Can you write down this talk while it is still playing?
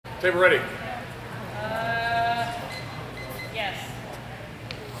Table ready. Yes.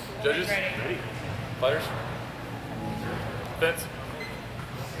 Judges? Ready. Fighters? Fence?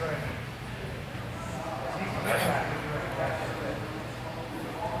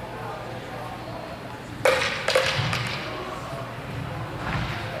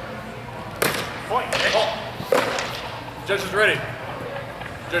 Point. Oh. Judges ready.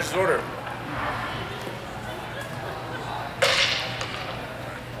 Judges order.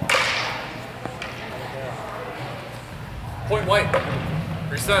 Point white.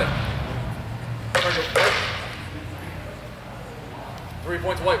 Reset. 3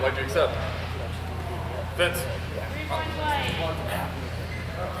 points white. White, do you accept? Fence. 3 points white.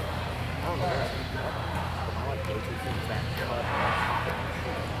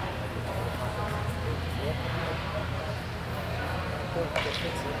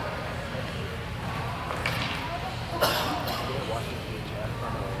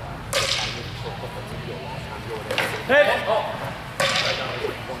 Hit! Oh.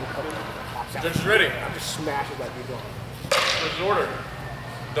 Judges ready. I'm just smashing like you're doing. Judges order.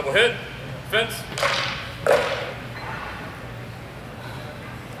 Double hit. Fence.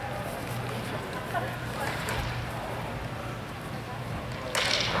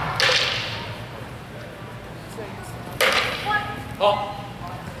 Oh.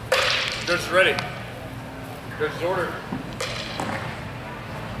 Judges ready. Judges order.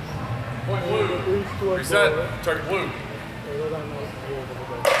 Point blue. Reset. Target blue.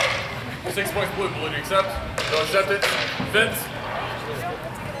 6 points blue. Blue, do you accept? Don't accept it. Fence.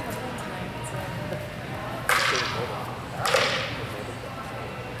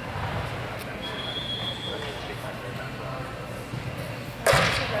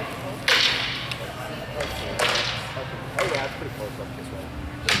 Oh yeah, it's pretty close up this way.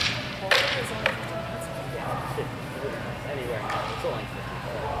 Anywhere. It's only 50.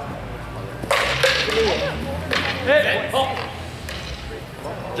 Hit. Oh.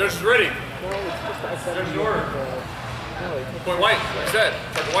 Judges ready. Judges order. Point white. Reset.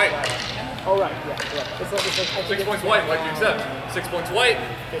 Target white. Oh right, yeah. It's like 6 points white. White, do you accept? 6 points white.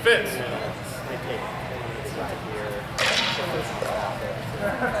 Fence.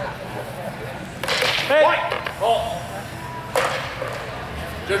 White. Oh.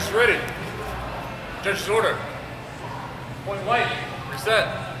 Judges ready. Judges order. Point white. Reset.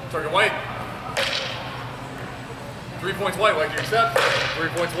 Target white. 3 points white. White, do you accept? 3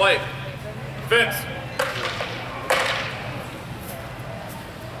 points white. Fence.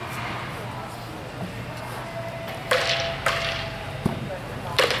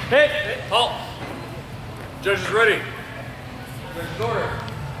 Hit! Halt. Judges ready. Judges order.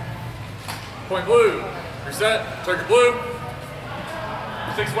 Point blue. Reset. Target blue.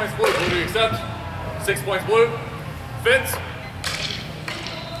 6 points blue. Blue, do you accept? 6 points blue. Fence.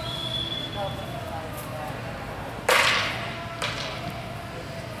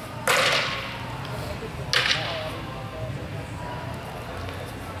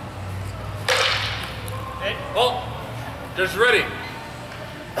 Halt. Judges ready.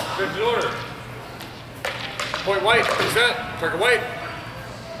 Judges order. Point white. Reset. Target white.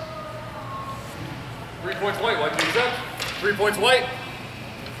 3 points white. White, do you accept? 3 points white.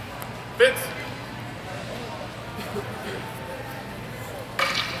 Fence.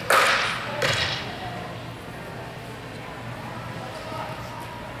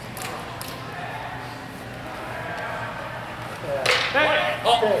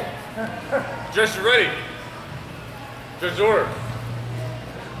 Oh. Judges ready. Judges order.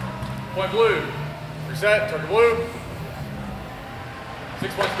 Point blue. Reset. Target blue.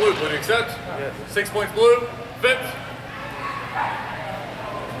 6 points blue. Blue, do you accept? Yes. 6 points blue. Fence.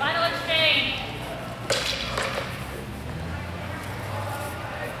 Final exchange.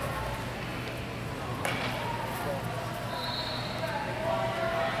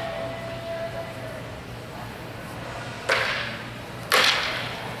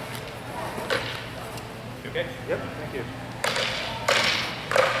 Okay? Yep, thank you.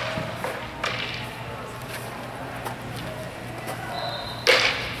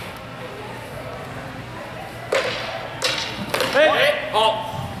 Hey! Halt.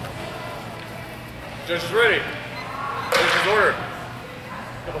 Judges ready. Judges order.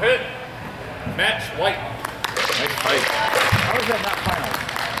 Double hit. Match white. Nice fight. How is that not finals?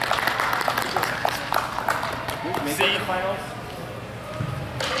 Make it the finals?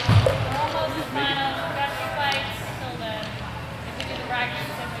 Almost the finals. We got 2 fights till then. If we do the bracket,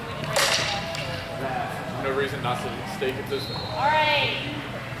 simply we did right. No reason not to stake at this. Alright.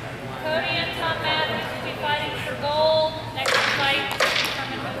 Cody and Tom Matthews will be fighting for gold. Next fight to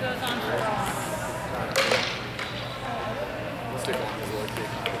determine who goes on for bronze. Let's take one.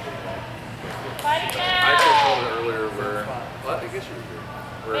 issue here.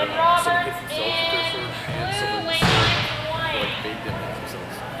 Ben Roberts in blue, Wayne white.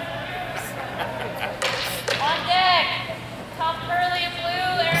 On deck, Tom Kearley in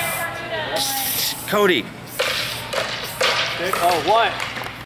blue, Aaron Bermuda in orange. Cody. Oh, what?